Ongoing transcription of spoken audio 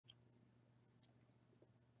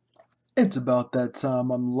It's about that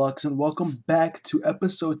time. I'm Lux, and welcome back to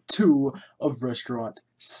episode 2 of Restaurant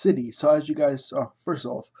City. So, as you guys, first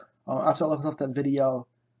off, after I left off that video,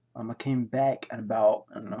 I came back at about,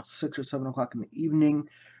 I don't know, 6 or 7 o'clock in the evening,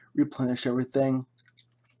 replenished everything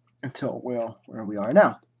until, well, where we are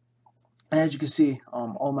now. And as you can see,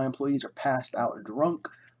 all my employees are passed out drunk,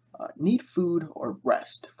 need food or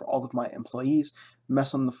rest for all of my employees,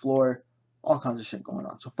 mess on the floor, all kinds of shit going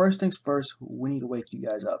on. So first things first, we need to wake you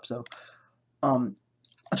guys up. So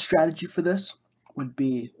a strategy for this would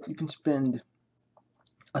be you can spend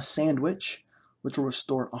a sandwich, which will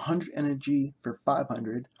restore 100 energy for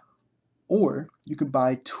 500, or you could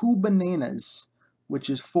buy 2 bananas, which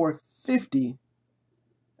is 450,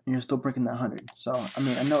 and you're still breaking that 100. So, I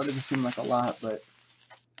mean, I know it doesn't seem like a lot, but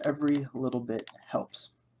every little bit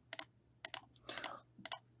helps.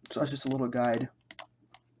 So that's just a little guide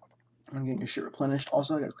on getting your shit replenished.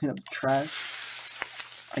 Also, I gotta clean up the trash.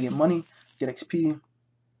 I get money, get XP.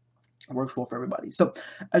 It works well for everybody. So,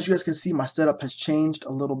 as you guys can see, my setup has changed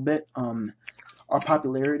a little bit. Our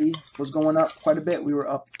popularity was going up quite a bit. We were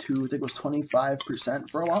up to, I think it was 25%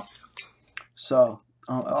 for a while. So,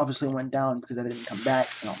 it obviously went down because I didn't come back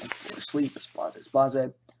and all my people were asleep. It's blase.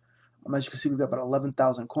 As you can see, we've got about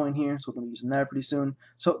 11,000 coin here, so we're going to be using that pretty soon.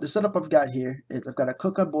 So the setup I've got here is I've got a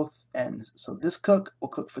cook on both ends. So this cook will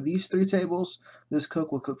cook for these 3 tables. This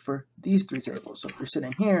cook will cook for these 3 tables. So if you're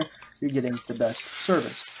sitting here, you're getting the best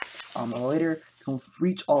service. A waiter can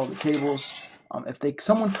reach all of the tables. If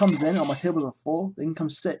someone comes in, all my tables are full, they can come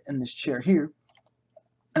sit in this chair here.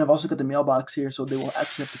 And I've also got the mailbox here, so they will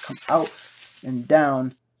actually have to come out and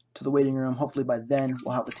down to the waiting room. Hopefully by then,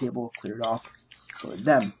 we'll have the table cleared off for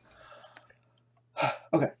them.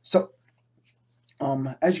 Okay, so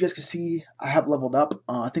as you guys can see, I have leveled up.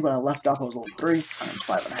 I think when I left off, I was level 3. I'm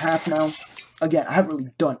 5.5 now. Again, I haven't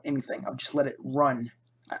really done anything. I've just let it run.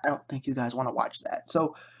 I don't think you guys want to watch that.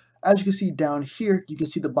 So, as you can see down here, you can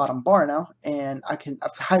see the bottom bar now, and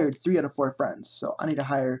I've hired 3 out of 4 friends. So I need to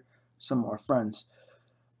hire some more friends.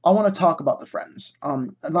 I want to talk about the friends.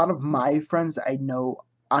 A lot of my friends that I know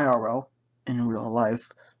IRL in real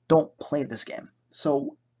life don't play this game.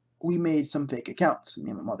 So we made some fake accounts,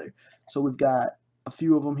 me and my mother. So we've got a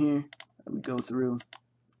few of them here that we go through.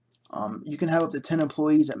 You can have up to 10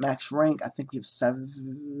 employees at max rank. I think we have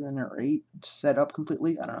 7 or 8 set up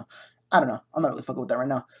completely. I don't know. I'm not really fucking with that right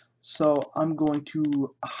now. So I'm going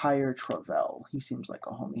to hire Travell. He seems like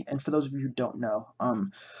a homie. And for those of you who don't know,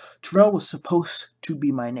 Travell was supposed to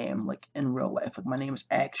be my name, like in real life. Like my name is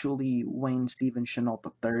actually Wayne Stephen Chenault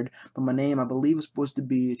III, but my name I believe is supposed to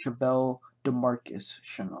be Travell DeMarcus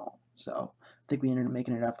Chenault. So I think we ended up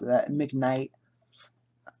making it after that. And McKnight,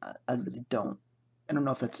 I really don't. I don't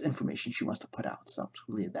know if that's information she wants to put out, so I'm just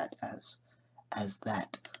gonna leave that as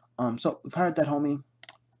that. So we've hired that homie.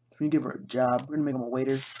 We're gonna give her a job. We're gonna make him a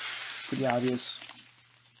waiter. Pretty obvious.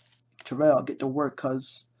 Travell, get to work,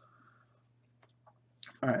 cuz.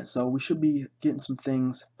 Alright, so we should be getting some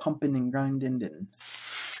things pumping and grinding and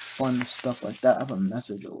fun stuff like that. I have a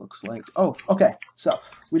message, it looks like. Oh, okay. So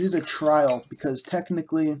we did a trial because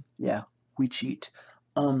technically, yeah, we cheat.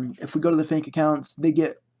 If we go to the fake accounts, they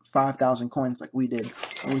get 5,000 coins like we did.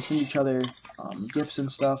 And we send each other gifts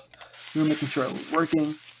and stuff. We were making sure it was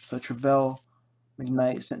working. So Travell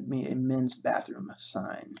McKnight sent me a men's bathroom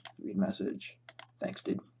sign. Read message. Thanks,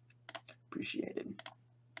 dude. Appreciated.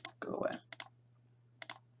 Go away.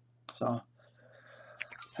 So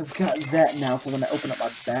I've got that now for when I open up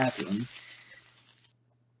my bathroom.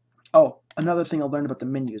 Oh, another thing I learned about the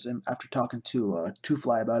menus after talking to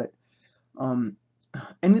Two-Fly about it.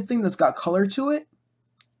 Anything that's got color to it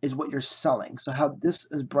is what you're selling. So how this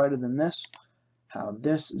is brighter than this, how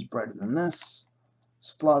this is brighter than this,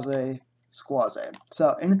 squaze.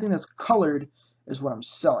 So anything that's colored is what I'm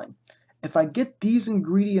selling. If I get these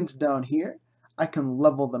ingredients down here, I can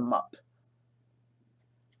level them up.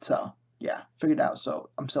 So yeah, figured out. So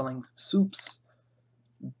I'm selling soups,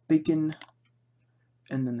 bacon,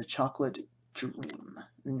 and then the chocolate dream.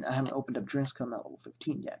 And I haven't opened up drinks because I'm not level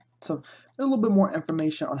 15 yet. So there's a little bit more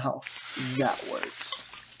information on how that works.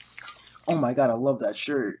 Oh my god, I love that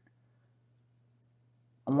shirt.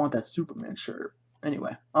 I want that Superman shirt.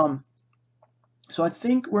 Anyway, so I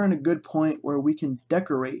think we're in a good point where we can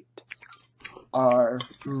decorate our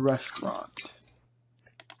restaurant.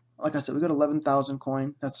 Like I said, we got 11,000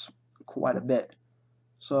 coin. That's quite a bit.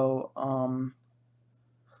 So,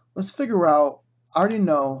 let's figure out. I already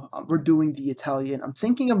know we're doing the Italian. I'm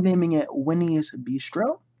thinking of naming it Winnie's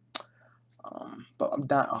Bistro. But I'm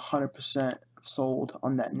not 100% sold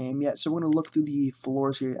on that name yet. So we're going to look through the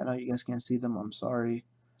floors here. I know you guys can't see them. I'm sorry.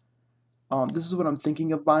 This is what I'm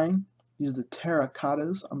thinking of buying. These are the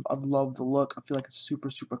terracottas. I've loved the look. I feel like it's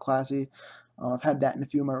super, super classy. I've had that in a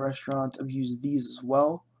few of my restaurants. I've used these as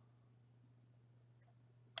well.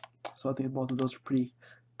 So I think both of those are pretty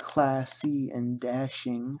classy and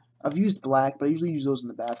dashing. I've used black, but I usually use those in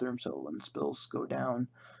the bathroom so when the spills go down.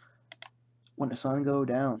 When the sun go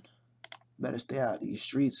down, better stay out of these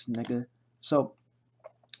streets, nigga. So,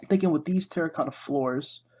 thinking with these terracotta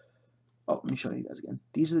floors, oh, let me show you guys again.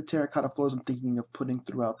 These are the terracotta floors I'm thinking of putting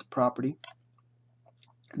throughout the property.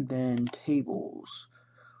 And then tables.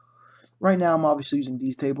 Right now, I'm obviously using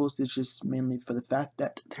these tables. It's just mainly for the fact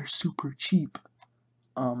that they're super cheap.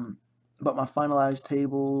 But my finalized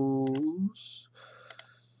tables,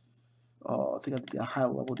 oh, I think I have to be a high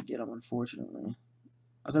level to get them, unfortunately.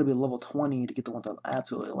 I gotta be a level 20 to get the ones I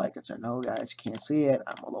absolutely like. Which I know, guys, can't see it.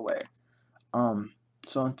 I'm all aware.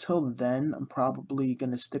 So until then, I'm probably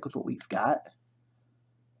gonna stick with what we've got.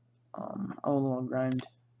 I don't want to grind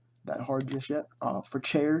that hard just yet. For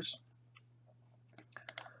chairs,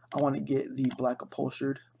 I want to get the black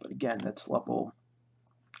upholstered, but again, that's level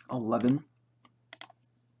 11.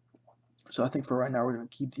 So I think for right now, we're gonna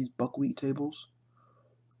keep these buckwheat tables.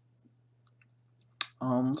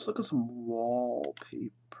 Let's look at some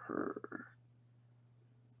wallpaper.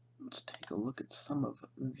 Let's take a look at some of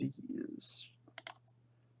these.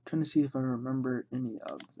 Trying to see if I remember any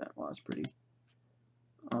of them. Well, that's pretty.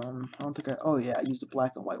 I don't think oh yeah, I used a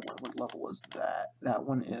black and white one. What level is that? That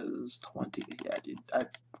one is 20. Yeah, dude.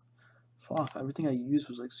 Fuck, everything I used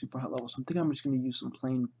was like super high level. So I'm thinking I'm just gonna use some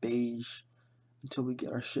plain beige until we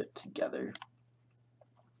get our shit together.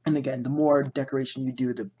 And again, the more decoration you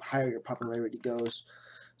do, the higher your popularity goes.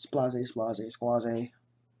 Splaze, splaze, squaze.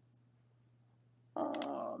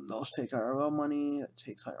 Those take IRL money. That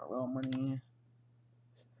takes IRL money.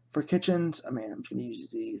 For kitchens, I mean, I'm just gonna use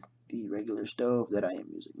the regular stove that I am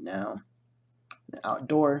using now. The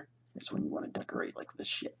outdoor is when you want to decorate like this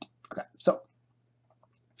shit. Okay, so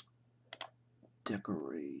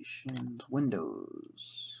decorations,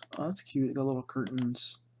 windows. Oh, that's cute. They got little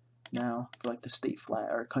curtains now for like the state flag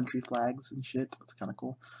or country flags and shit. That's kind of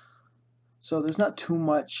cool. So there's not too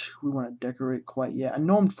much we want to decorate quite yet. I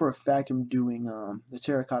know for a fact I'm doing the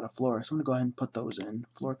terracotta floor, so I'm gonna go ahead and put those in.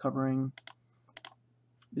 Floor covering.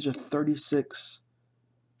 These are $36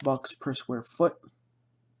 per square foot.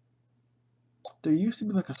 There used to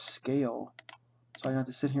be like a scale, so I didn't have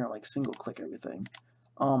to sit here and like single click everything.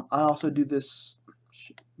 I also do this.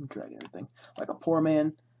 Shit, I'm dragging everything like a poor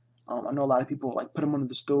man. I know a lot of people like put them under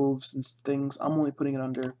the stoves and things. I'm only putting it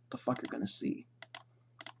under the fuck you're gonna see.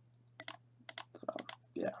 So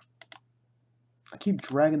yeah, I keep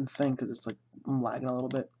dragging the thing because it's like I'm lagging a little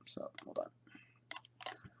bit. So hold on.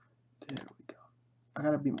 There we go. I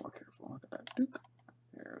gotta be more careful. Look at that. Duke.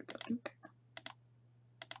 There we go. Duke.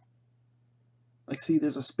 Like, see,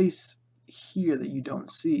 there's a space here that you don't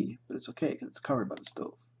see, but it's okay because it's covered by the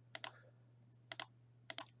stove.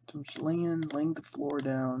 So I'm just laying the floor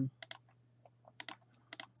down.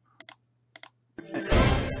 And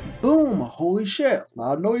boom! Holy shit!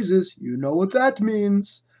 Loud noises. You know what that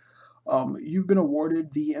means. You've been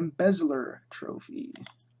awarded the Embezzler Trophy.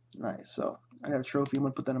 Nice. So I got a trophy. I'm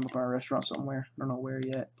gonna put that in my restaurant somewhere. I don't know where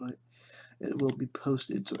yet, but it will be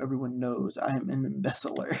posted so everyone knows I am an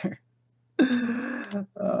embezzler.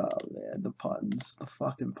 Oh man, the puns, the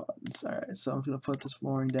fucking puns. Alright, so I'm gonna put this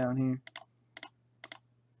flooring down here.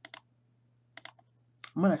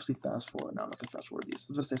 I'm gonna actually fast forward. No, I'm not gonna fast forward these.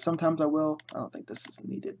 I was gonna say sometimes I will. I don't think this is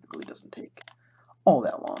needed. It really doesn't take all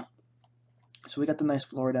that long. So we got the nice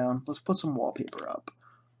floor down. Let's put some wallpaper up.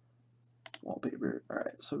 Wallpaper.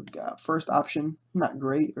 Alright, so we've got first option, not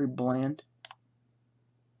great, very bland.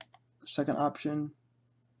 Second option,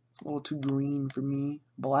 a little too green for me.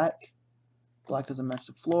 Black. Black doesn't match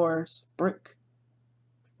the floors. Brick.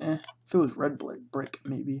 If it was red brick,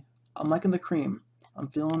 maybe. I'm liking the cream. I'm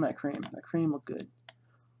feeling that cream. That cream look good.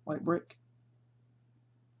 White brick.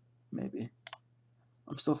 Maybe.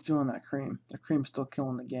 I'm still feeling that cream. The cream's still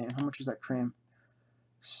killing the game. How much is that cream?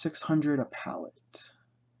 $600 a pallet.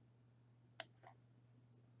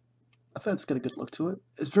 I think it's got a good look to it.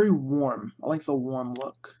 It's very warm. I like the warm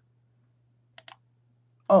look.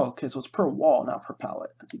 Oh, okay, so it's per wall, not per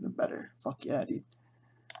pallet. That's even better. Fuck yeah, dude.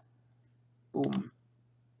 Boom.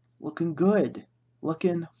 Looking good.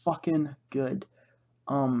 Looking fucking good.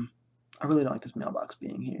 I really don't like this mailbox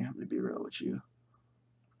being here. I'm gonna be real with you.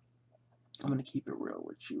 I'm gonna keep it real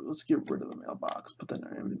with you. Let's get rid of the mailbox. Put that in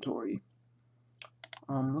our inventory.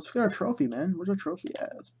 Let's get our trophy, man. Where's our trophy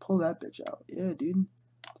at? Let's pull that bitch out. Yeah, dude.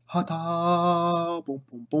 Hata. Boom,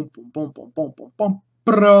 boom, boom, boom, boom, boom, boom, boom, boom.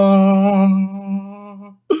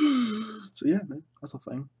 So yeah, man, that's a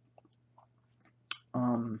thing.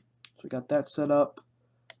 we got that set up.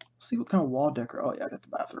 Let's see what kind of wall decor. Oh yeah, I got the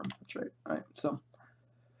bathroom. That's right. All right, so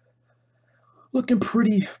looking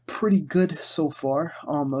pretty good so far.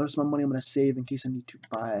 There's my money I'm gonna save in case I need to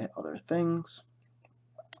buy other things.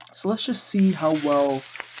 So let's just see how well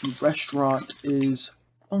the restaurant is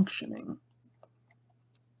functioning.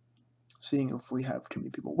 Seeing if we have too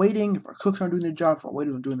many people waiting, if our cooks aren't doing their job, if our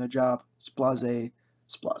waiters aren't doing their job. Splaze,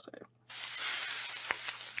 splaze.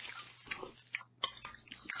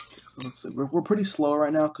 Okay, so let's see. We're pretty slow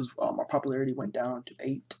right now because our popularity went down to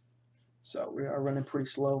 8. So we are running pretty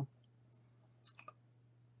slow.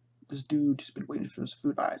 This dude has been waiting for his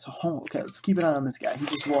food. Alright, so home. Okay, let's keep an eye on this guy. He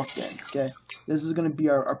just walked in. Okay, this is gonna be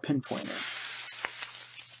our pinpointer.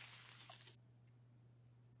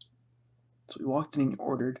 So he walked in and he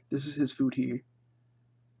ordered. This is his food here.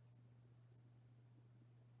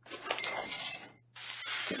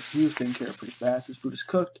 Okay, so he was taken care of pretty fast. His food is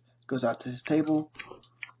cooked. Goes out to his table.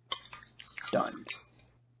 Done.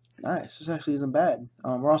 Nice. This actually isn't bad.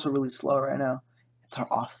 We're also really slow right now. It's our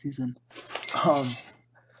off season.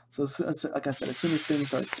 So like I said, as soon as things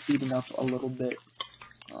start speeding up a little bit,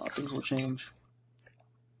 things will change.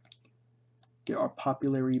 Get our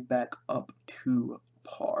popularity back up to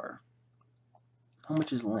par. How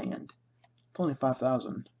much is land? It's only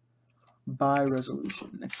 5,000. Buy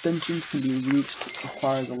resolution. Extensions can be reached to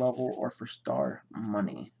acquire the level or for star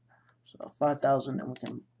money. So 5,000, and we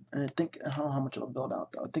can. And I think I don't know how much it'll build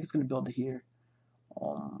out though. I think it's gonna build it here.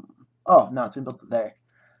 Oh no, it's gonna build it there.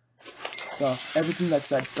 So everything that's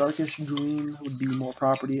that darkish green would be more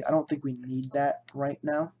property. I don't think we need that right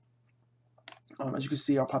now. As you can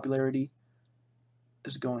see, our popularity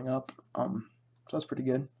is going up. So that's pretty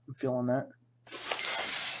good. I'm feeling that.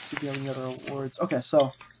 See if we have any other awards. Okay,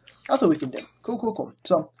 so that's what we can do. Cool.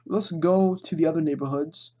 So let's go to the other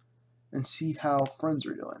neighborhoods and see how friends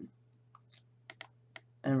are doing.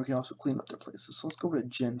 And we can also clean up their places. So let's go over to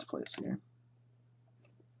Jen's place here.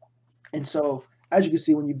 And so, as you can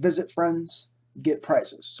see, when you visit friends, you get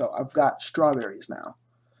prizes. So I've got strawberries now.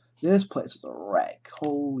 This place is a wreck.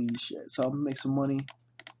 Holy shit. So I'm gonna make some money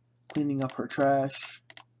cleaning up her trash.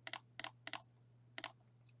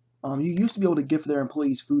 You used to be able to gift their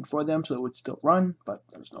employees food for them so it would still run, but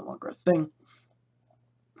that's no longer a thing.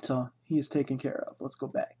 So he is taken care of. Let's go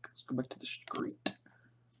back. Let's go back to the street.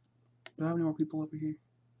 Do I have any more people over here?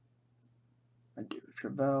 I do.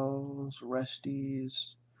 Travels,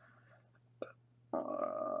 Resties.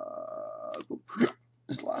 This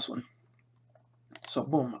is the last one. So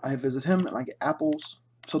boom, I visit him and I get apples.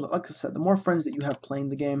 So like I said, the more friends that you have playing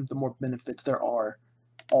the game, the more benefits there are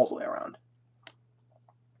all the way around.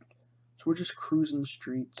 So we're just cruising the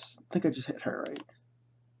streets. I think I just hit her, right?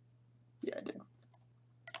 Yeah, I did.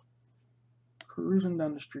 Cruising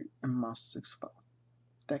down the street in my 6'5".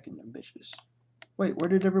 Stacking them bitches. Wait, where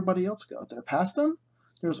did everybody else go? Did I pass them?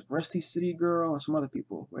 There was a Rusty City Girl and some other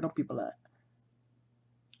people. Where don't people at?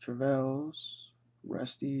 Travels,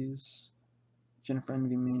 Rusty's, Jennifer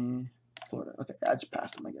Envy Me, Florida. Okay, I just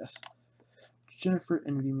passed them, I guess. Jennifer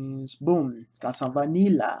Envy Me's. Boom. Got some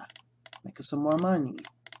vanilla. Making some more money.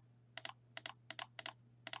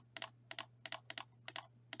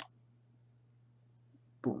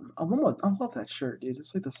 Boom. I love that shirt, dude.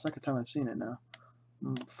 It's like the second time I've seen it now.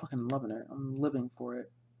 I'm fucking loving it. I'm living for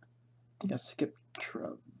it. I think I skipped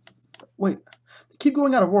Wait. They keep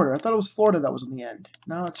going out of order. I thought it was Florida that was in the end.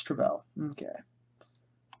 Now it's Travell. Okay.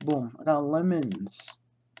 Boom. I got lemons.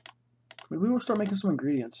 Maybe we'll start making some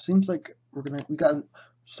ingredients. Seems like we gotta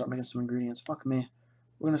start making some ingredients. Fuck me.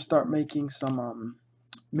 We're gonna start making some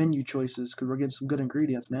menu choices because we're getting some good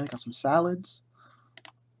ingredients, man. Got some salads.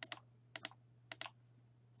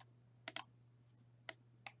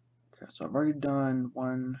 Okay, so I've already done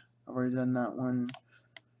one. I've already done that one.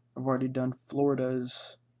 I've already done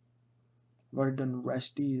Florida's. I've already done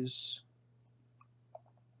Rusty's.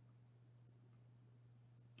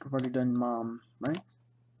 I've already done Mom, right?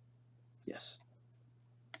 Yes.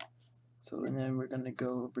 So and then we're gonna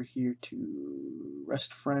go over here to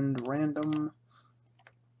Rest Friend Random.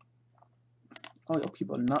 Oh, yo,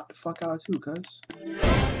 people knock the fuck out too, cuz.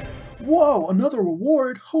 Whoa, another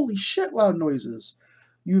reward! Holy shit, loud noises!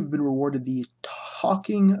 You've been rewarded the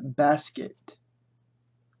Talking Basket.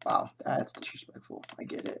 Wow, that's disrespectful. I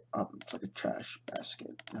get it. It's like a trash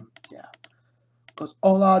basket. Yeah. Because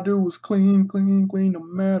all I do is clean, no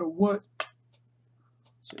matter what.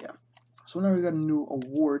 So yeah. So now we got a new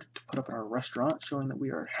award to put up in our restaurant, showing that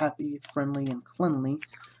we are happy, friendly, and cleanly.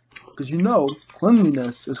 Because you know,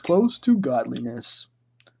 cleanliness is close to godliness.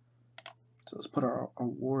 So let's put our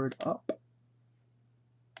award up.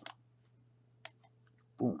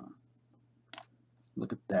 Boom.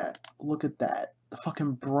 Look at that. Look at that. The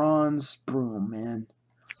fucking bronze broom, man.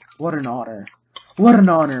 What an honor. What an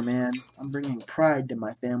honor, man. I'm bringing pride to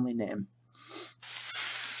my family name.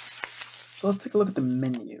 So let's take a look at the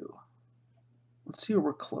menu. Let's see what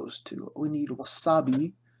we're close to. We need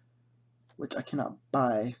wasabi, which I cannot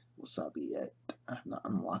buy wasabi yet. I have not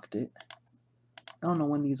unlocked it. I don't know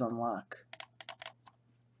when these unlock.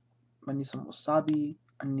 I need some wasabi.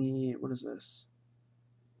 I need, what is this?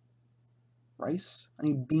 Rice? I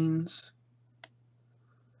need beans.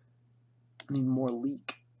 I need more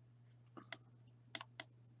leek.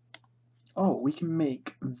 Oh, we can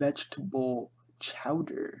make vegetable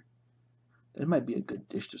chowder. That might be a good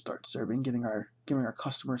dish to start serving, giving our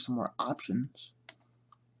customers some more options.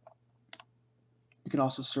 You can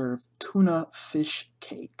also serve tuna fish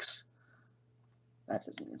cakes. That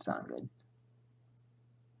doesn't even sound good.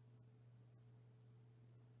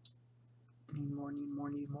 Need more, need more,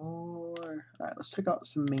 need more. Alright, let's check out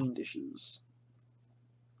some main dishes.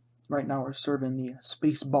 Right now we're serving the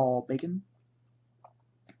space ball bacon.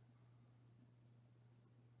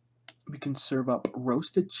 We can serve up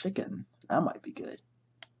roasted chicken. That might be good.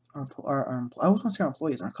 I was going to say our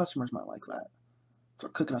employees, our customers might like that.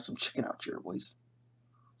 Start cooking up some chicken out here, boys.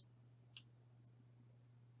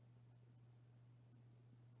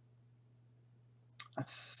 I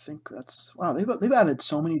think that's... Wow, they've added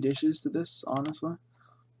so many dishes to this, honestly.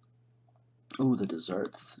 Ooh, the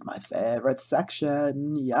desserts. My favorite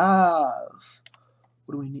section. Yes.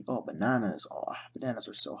 What do we need? Oh, bananas. Oh, bananas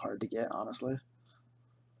are so hard to get, honestly.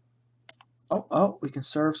 Oh, we can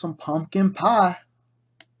serve some pumpkin pie.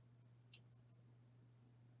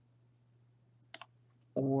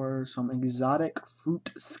 Or some exotic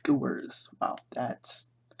fruit skewers. Wow, that's...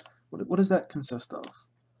 What does that consist of?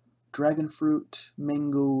 Dragon fruit,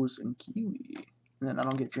 mangoes, and kiwi. And then I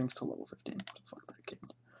don't get drinks till level 15. Fuck that kid.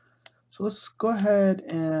 So let's go ahead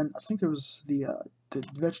and... I think there was the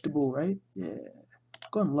vegetable, right? Yeah.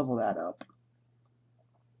 Go ahead and level that up.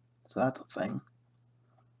 So that's a thing.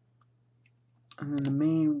 And then the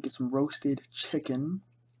main, we get some roasted chicken.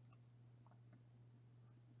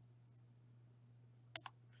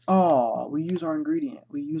 Oh, we use our ingredient.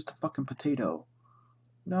 We used the fucking potato.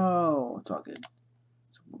 No, it's all good.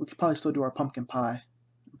 We could probably still do our pumpkin pie.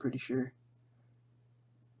 I'm pretty sure.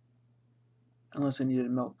 Unless I needed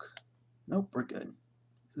milk. Nope, we're good.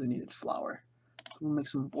 Because I needed flour. So we'll make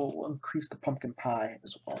some. We'll increase the pumpkin pie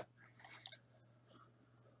as well.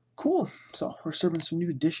 Cool. So we're serving some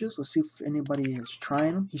new dishes. Let's see if anybody is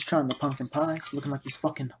trying them. He's trying the pumpkin pie. Looking like he's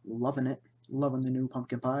fucking loving it. Loving the new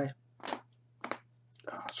pumpkin pie.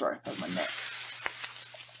 Oh, sorry, that was my neck.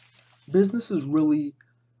 Business is really,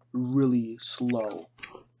 really slow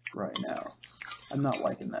right now. I'm not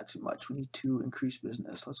liking that too much. We need to increase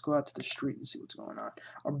business. Let's go out to the street and see what's going on.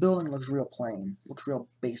 Our building looks real plain. Looks real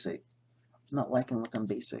basic. I'm not liking looking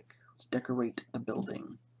basic. Let's decorate the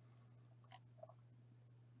building.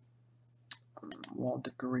 Wall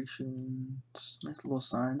decorations. Nice little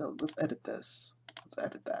sign. Oh, let's edit this. Let's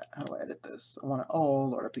edit that. How do I edit this? I want to... Oh,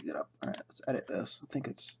 Lord, I picked it up. Alright, let's edit this. I think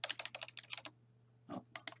it's... Oh.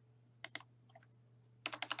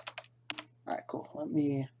 Alright, cool. Let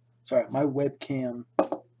me... Sorry, my webcam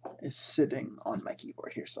is sitting on my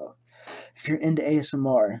keyboard here, so if you're into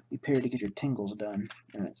ASMR, be prepared to get your tingles done.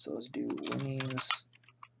 Alright, so let's do Winnie's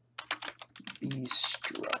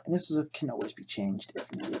Bistro. And this can always be changed if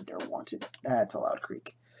needed or wanted. That's a loud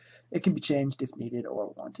creak. It can be changed if needed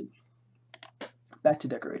or wanted. Back to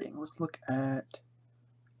decorating. Let's look at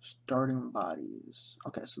starting bodies.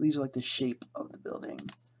 Okay, so these are like the shape of the building.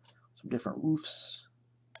 Some different roofs.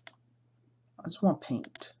 I just want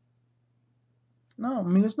paint. No, I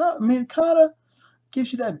mean, it's not, I mean, it kind of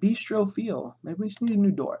gives you that bistro feel. Maybe we just need a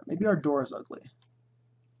new door. Maybe our door is ugly.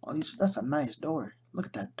 Oh, that's a nice door. Look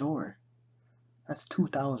at that door. That's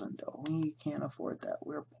 $2,000 though. We can't afford that.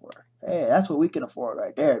 We're poor. Hey, that's what we can afford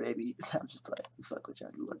right there, baby. I'm just playing. Fuck with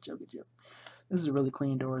y'all. Joke. This is a really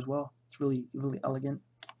clean door as well. It's really, really elegant.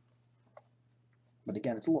 But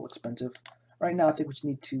again, it's a little expensive. Right now, I think we just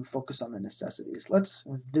need to focus on the necessities. Let's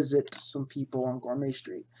visit some people on Gourmet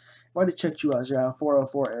Street. I've already checked you out, yeah.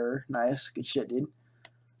 404 error. Nice. Good shit, dude.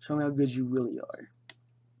 Show me how good you really are.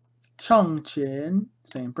 Chongqing.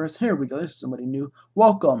 Same person. Here we go. There's somebody new.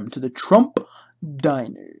 Welcome to the Trump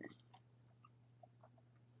Diner.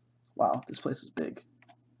 Wow, this place is big.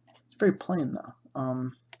 It's very plain,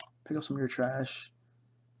 though. Pick up some of your trash.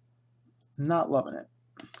 Not loving it.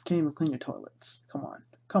 Can't even clean your toilets. Come on.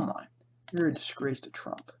 Come on. You're a disgrace to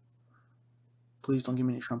Trump. Please don't give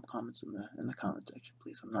me any Trump comments in the comment section,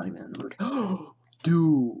 please. I'm not even in the mood.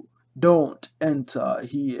 Dude, don't enter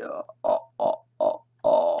here.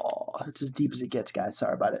 It's as deep as it gets, guys.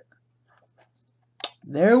 Sorry about it.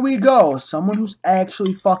 There we go. Someone who's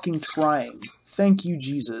actually fucking trying. Thank you,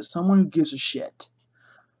 Jesus. Someone who gives a shit.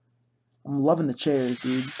 I'm loving the chairs,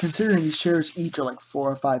 dude. Considering these chairs each are like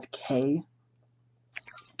 4 or 5K.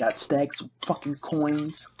 Got stacks of fucking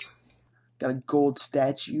coins. Got a gold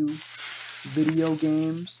statue. Video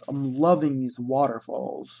games. I'm loving these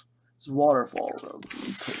waterfalls. These waterfalls are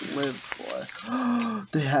to live for.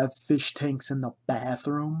 They have fish tanks in the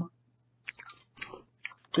bathroom.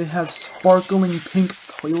 They have sparkling pink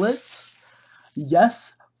toilets.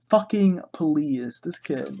 Yes, fucking please. This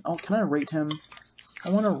kid. Oh, can I rate him? I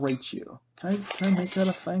want to rate you. Can I make that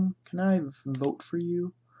a thing? Can I vote for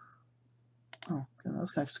you? Oh,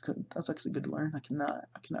 that's actually good to learn. I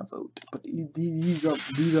cannot vote. But he's up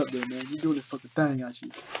there, man. He's doing his fucking thing at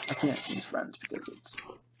you. I can't see his friends because it's,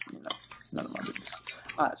 none of my business.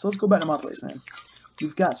 Alright, so let's go back to my place, man.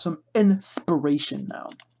 We've got some inspiration now.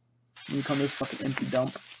 Let me come to this fucking empty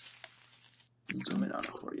dump. Zoom in on it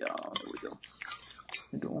for y'all. There we go.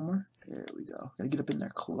 Can I do one more? There we go. Gotta get up in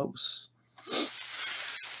there close.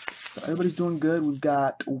 So everybody's doing good. We've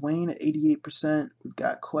got Wayne at 88%. We've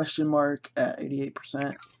got Question Mark at 88%.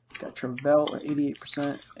 We've got Travell at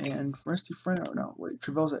 88%. And Rusty Friend, oh no, wait,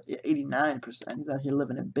 Travell's at 89%. He's out here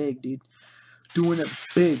living it big, dude. Doing it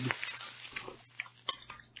big.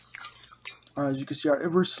 As you can see,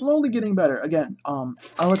 we're slowly getting better. Again,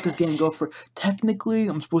 I let this game go for, technically,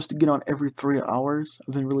 I'm supposed to get on every 3 hours.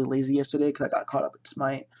 I've been really lazy yesterday because I got caught up at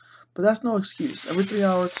Smite. But that's no excuse. Every 3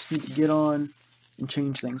 hours, just need to get on and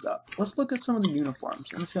change things up. Let's look at some of the uniforms.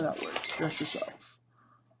 Let me see how that works. Dress yourself.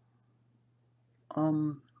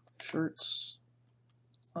 Shirts.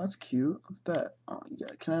 Oh, that's cute. Look at that. Oh, yeah.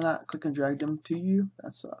 Can I not click and drag them to you?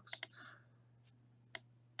 That sucks.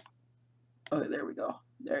 Okay, there we go.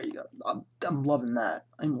 There you go. I'm loving that.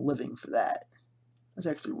 I'm living for that. That's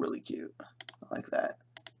actually really cute. I like that.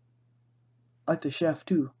 I like the chef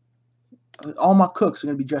too. All my cooks are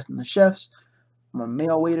gonna be dressed in the chefs. My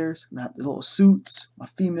male waiters gonna have the little suits. My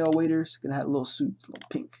female waiters gonna have little suits, little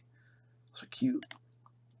pink. Those are cute.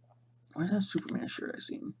 Where's that Superman shirt I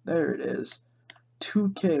seen? There it is.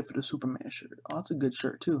 2K for the Superman shirt. Oh, that's a good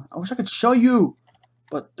shirt too. I wish I could show you,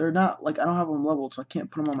 but they're not, like, I don't have them leveled, so I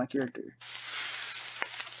can't put them on my character.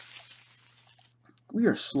 We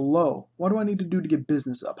are slow. What do I need to do to get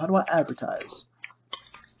business up? How do I advertise?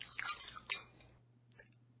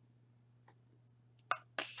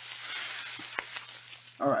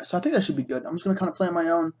 Alright, so I think that should be good. I'm just going to kind of play on my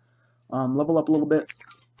own, level up a little bit,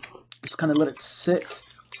 just kind of let it sit.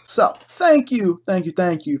 So, thank you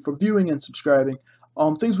for viewing and subscribing.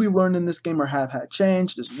 Things we've learned in this game or have had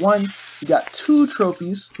changed is 1, we got 2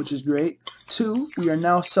 trophies, which is great. 2, we are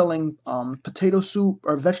now selling potato soup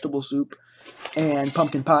or vegetable soup and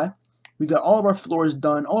pumpkin pie. We got all of our floors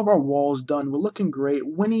done, all of our walls done. We're looking great.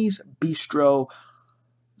 Winnie's Bistro.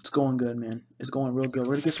 It's going good, man. It's going real good.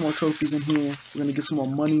 We're going to get some more trophies in here. We're going to get some more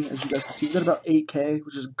money. As you guys can see, we got about 8K,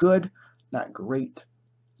 which is good, not great.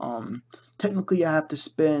 Technically, I have to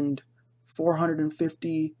spend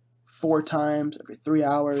 450 4 times every 3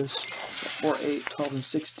 hours. So 4, 8, 12, and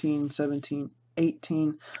 16, 17,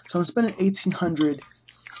 18. So I'm spending 1,800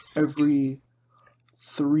 every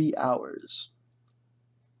 3 hours.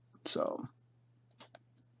 So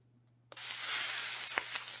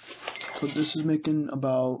this is making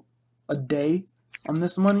about a day on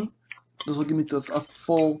this money. This will give me a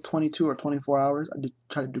full 22 or 24 hours. I did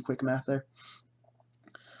try to do quick math there.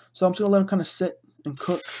 So I'm just gonna let them kind of sit and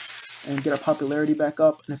cook and get our popularity back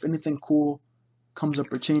up. And if anything cool comes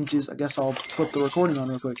up or changes, I guess I'll flip the recording on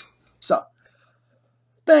real quick. So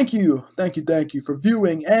thank you for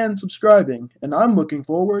viewing and subscribing, and I'm looking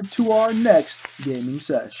forward to our next gaming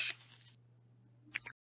sesh.